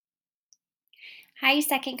Hi,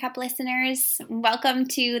 Second Cup listeners. Welcome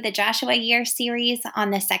to the Joshua Year series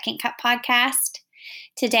on the Second Cup podcast.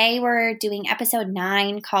 Today we're doing episode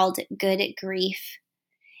 9 called Good Grief.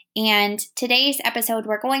 And today's episode,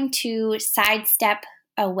 we're going to sidestep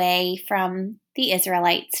away from the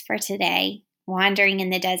Israelites for today, wandering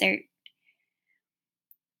in the desert.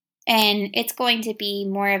 And it's going to be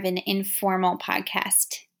more of an informal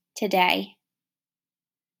podcast today.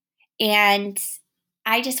 And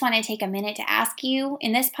I just want to take a minute to ask you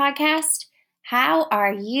in this podcast, how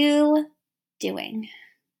are you doing?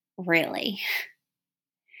 Really?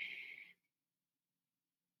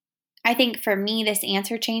 I think for me, this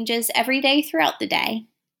answer changes every day throughout the day.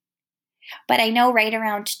 But I know right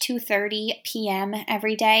around 2:30 p.m.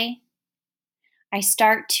 every day, I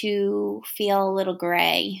start to feel a little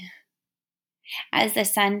gray. As the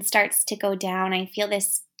sun starts to go down, I feel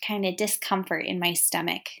this kind of discomfort in my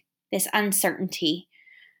stomach, this uncertainty,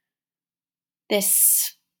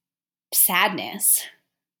 this sadness.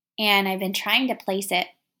 And I've been trying to place it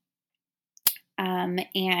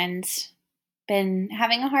and been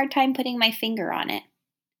having a hard time putting my finger on it.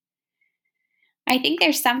 I think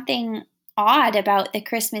there's something odd about the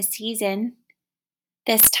Christmas season,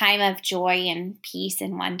 this time of joy and peace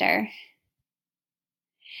and wonder,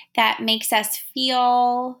 that makes us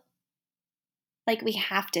feel like we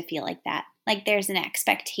have to feel like that, like there's an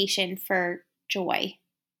expectation for joy.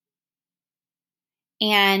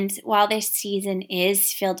 And while this season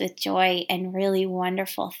is filled with joy and really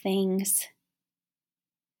wonderful things,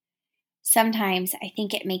 sometimes I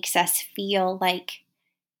think it makes us feel like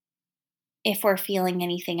if we're feeling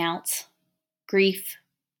anything else, grief,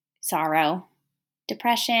 sorrow,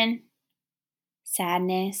 depression,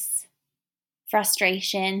 sadness,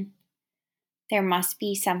 frustration, there must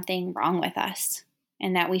be something wrong with us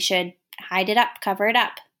and that we should hide it up, cover it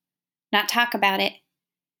up, not talk about it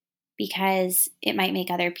because it might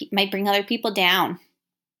might bring other people down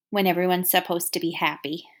when everyone's supposed to be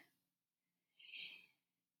happy.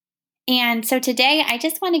 And so today I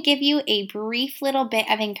just want to give you a brief little bit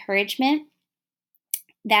of encouragement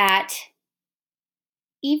that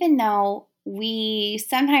even though we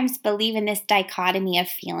sometimes believe in this dichotomy of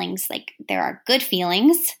feelings, like there are good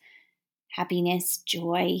feelings, happiness,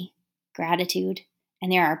 joy, gratitude,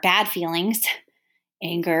 and there are bad feelings,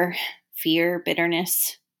 anger, fear,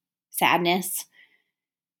 bitterness, sadness.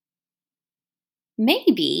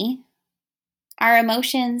 Maybe our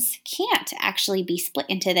emotions can't actually be split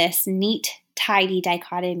into this neat, tidy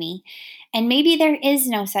dichotomy. And maybe there is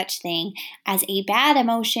no such thing as a bad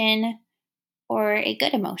emotion or a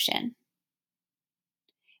good emotion.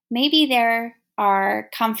 Maybe there are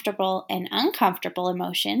comfortable and uncomfortable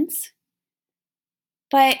emotions.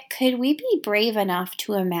 But could we be brave enough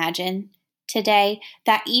to imagine today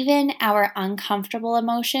that even our uncomfortable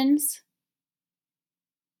emotions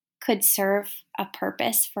could serve a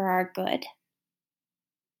purpose for our good?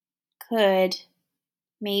 Could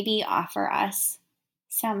maybe offer us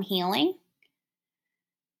some healing?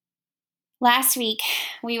 Last week,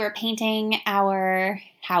 we were painting our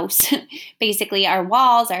house, basically our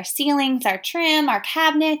walls, our ceilings, our trim, our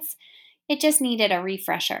cabinets. It just needed a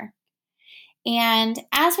refresher. And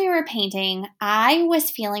as we were painting, I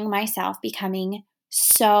was feeling myself becoming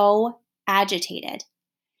so agitated.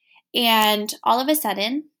 And all of a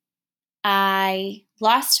sudden, I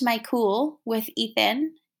lost my cool with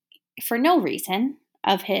Ethan for no reason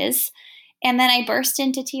of his, and then I burst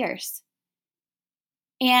into tears.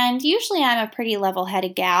 And usually I'm a pretty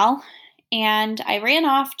level-headed gal, and I ran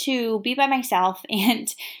off to be by myself and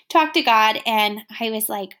talk to God, and I was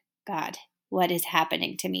like, God, what is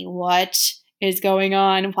happening to me? What is going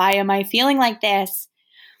on? Why am I feeling like this?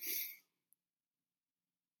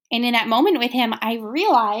 And in that moment with him, I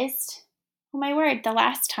realized, oh my word, the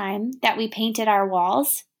last time that we painted our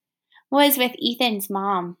walls was with Ethan's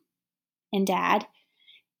mom and dad.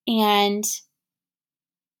 And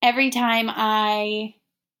every time I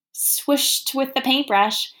swished with the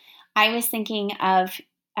paintbrush, I was thinking of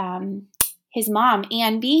his mom,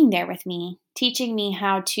 Anne, being there with me, teaching me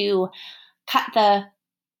how to cut the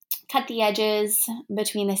edges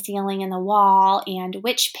between the ceiling and the wall, and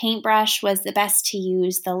which paintbrush was the best to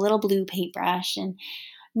use, the little blue paintbrush, and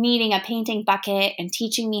needing a painting bucket, and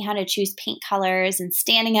teaching me how to choose paint colors, and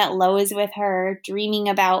standing at Lowe's with her, dreaming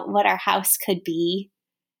about what our house could be.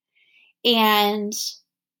 And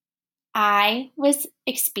I was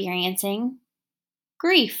experiencing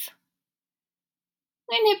grief,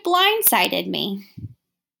 and it blindsided me.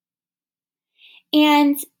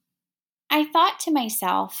 And I thought to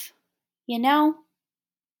myself,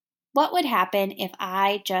 what would happen if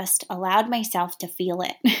I just allowed myself to feel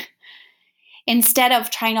it? Instead of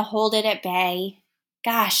trying to hold it at bay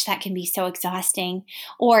Gosh, that can be so exhausting.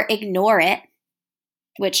 Or ignore it,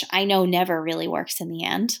 which I know never really works in the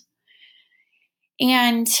end.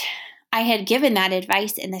 And I had given that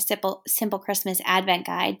advice in the Simple Christmas Advent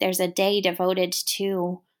Guide. There's a day devoted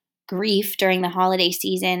to grief during the holiday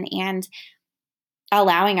season and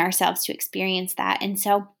allowing ourselves to experience that. And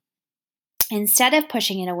so instead of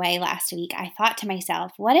pushing it away last week, I thought to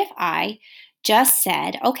myself, what if I just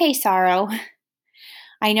said, okay, sorrow,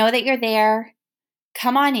 I know that you're there.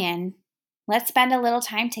 Come on in. Let's spend a little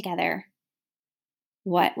time together.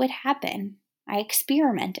 What would happen? I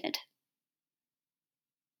experimented.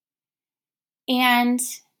 And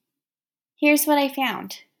here's what I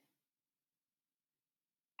found.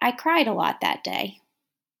 I cried a lot that day.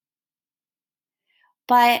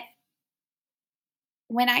 But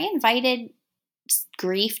when I invited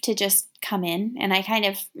grief to just come in, and I kind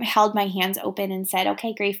of held my hands open and said,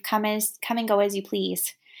 okay, grief, come and go as you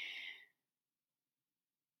please.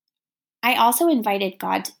 I also invited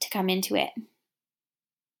God to come into it.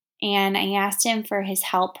 And I asked him for his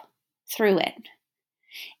help through it.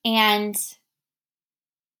 And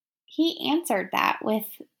he answered that with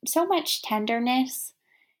so much tenderness.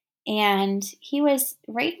 And he was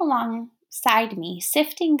right alongside me,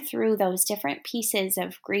 sifting through those different pieces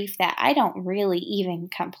of grief that I don't really even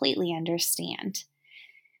completely understand.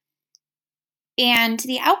 And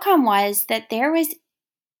the outcome was that there was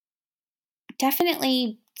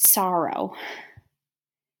definitely sorrow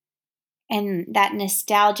and that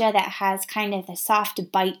nostalgia that has kind of a soft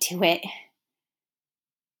bite to it.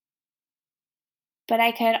 But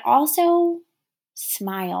I could also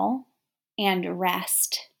smile and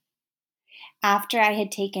rest after I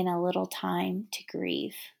had taken a little time to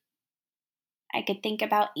grieve. I could think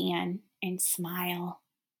about Anne and smile.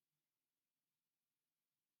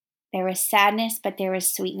 There was sadness, but there was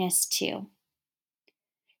sweetness too.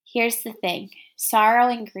 Here's the thing: sorrow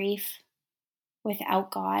and grief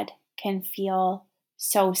without God can feel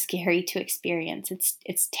so scary to experience.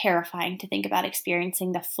 It's terrifying to think about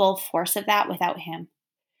experiencing the full force of that without him.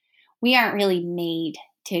 We aren't really made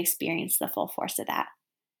to experience the full force of that.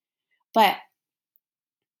 But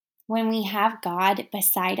when we have God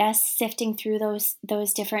beside us, sifting through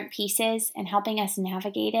those different pieces and helping us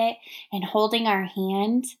navigate it and holding our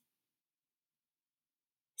hand,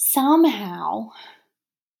 somehow,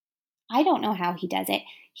 I don't know how he does it,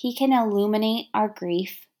 he can illuminate our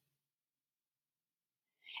grief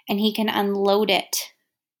and he can unload it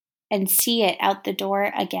and see it out the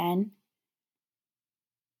door again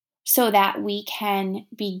so that we can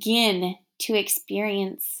begin to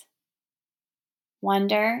experience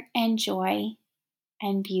wonder and joy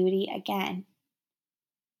and beauty again.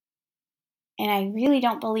 And I really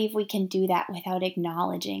don't believe we can do that without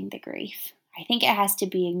acknowledging the grief. I think it has to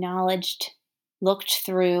be acknowledged, looked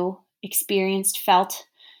through, experienced, felt,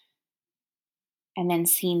 and then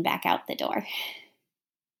seen back out the door.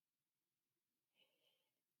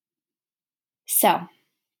 So,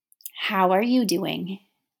 how are you doing,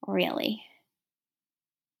 really?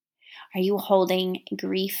 Are you holding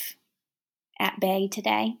grief at bay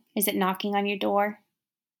today? Is it knocking on your door?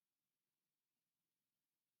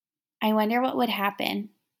 I wonder what would happen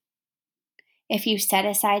if you set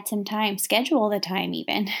aside some time, schedule the time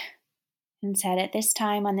even, and said at this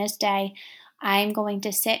time on this day, I'm going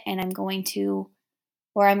to sit and I'm going to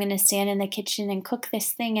stand in the kitchen and cook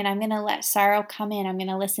this thing and I'm going to let sorrow come in. I'm going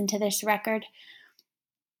to listen to this record.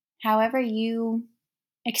 However you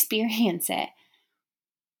experience it,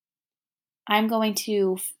 I'm going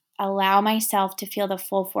to allow myself to feel the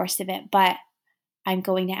full force of it, but I'm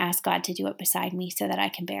going to ask God to do it beside me so that I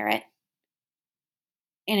can bear it.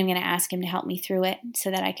 And I'm going to ask him to help me through it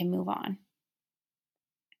so that I can move on.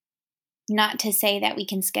 Not to say that we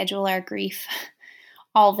can schedule our grief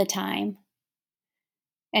all the time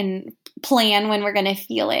and plan when we're going to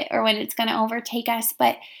feel it or when it's going to overtake us,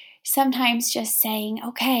 but sometimes just saying,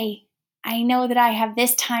 okay, I know that I have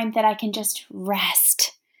this time that I can just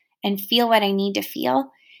rest and feel what I need to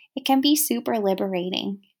feel. It can be super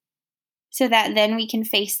liberating so that then we can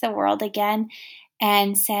face the world again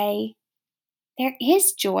and say, there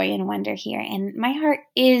is joy and wonder here, and my heart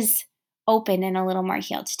is open and a little more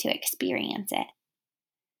healed to experience it.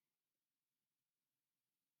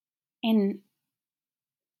 And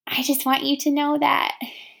I just want you to know that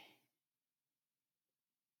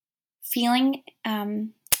feeling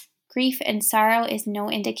grief and sorrow is no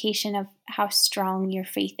indication of how strong your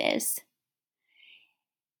faith is.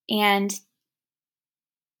 And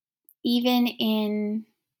even in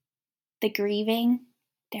the grieving,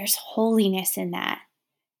 there's holiness in that.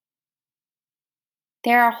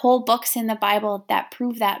 There are whole books in the Bible that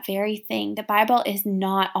prove that very thing. The Bible is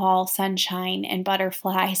not all sunshine and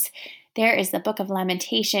butterflies. There is the book of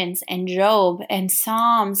Lamentations, and Job and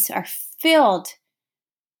Psalms are filled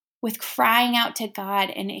with crying out to God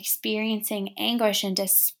and experiencing anguish and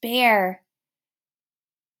despair.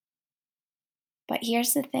 But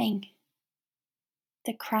here's the thing.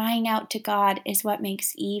 The crying out to God is what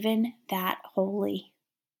makes even that holy.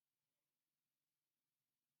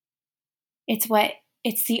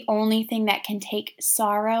 It's the only thing that can take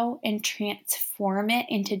sorrow and transform it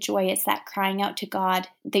into joy. It's that crying out to God,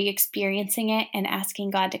 the experiencing it, and asking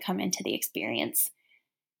God to come into the experience.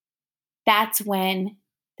 That's when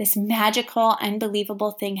this magical,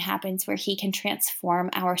 unbelievable thing happens where He can transform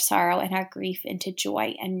our sorrow and our grief into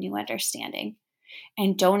joy and new understanding.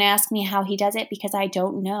 And don't ask me how He does it, because I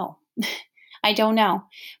don't know. I don't know,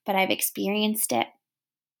 but I've experienced it,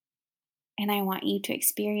 and I want you to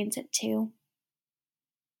experience it too.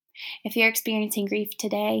 If you're experiencing grief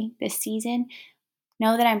today, this season,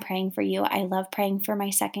 know that I'm praying for you. I love praying for my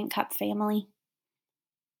Second Cup family.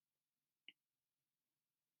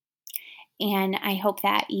 And I hope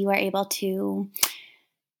that you are able to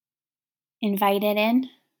invite it in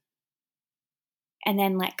and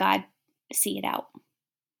then let God see it out.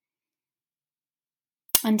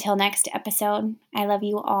 Until next episode, I love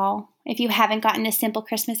you all. If you haven't gotten the Simple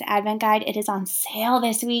Christmas Advent Guide, it is on sale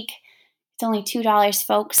this week. It's only $2,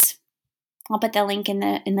 folks. I'll put the link in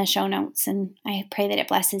the show notes, and I pray that it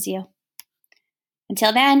blesses you.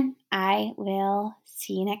 Until then, I will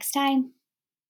see you next time.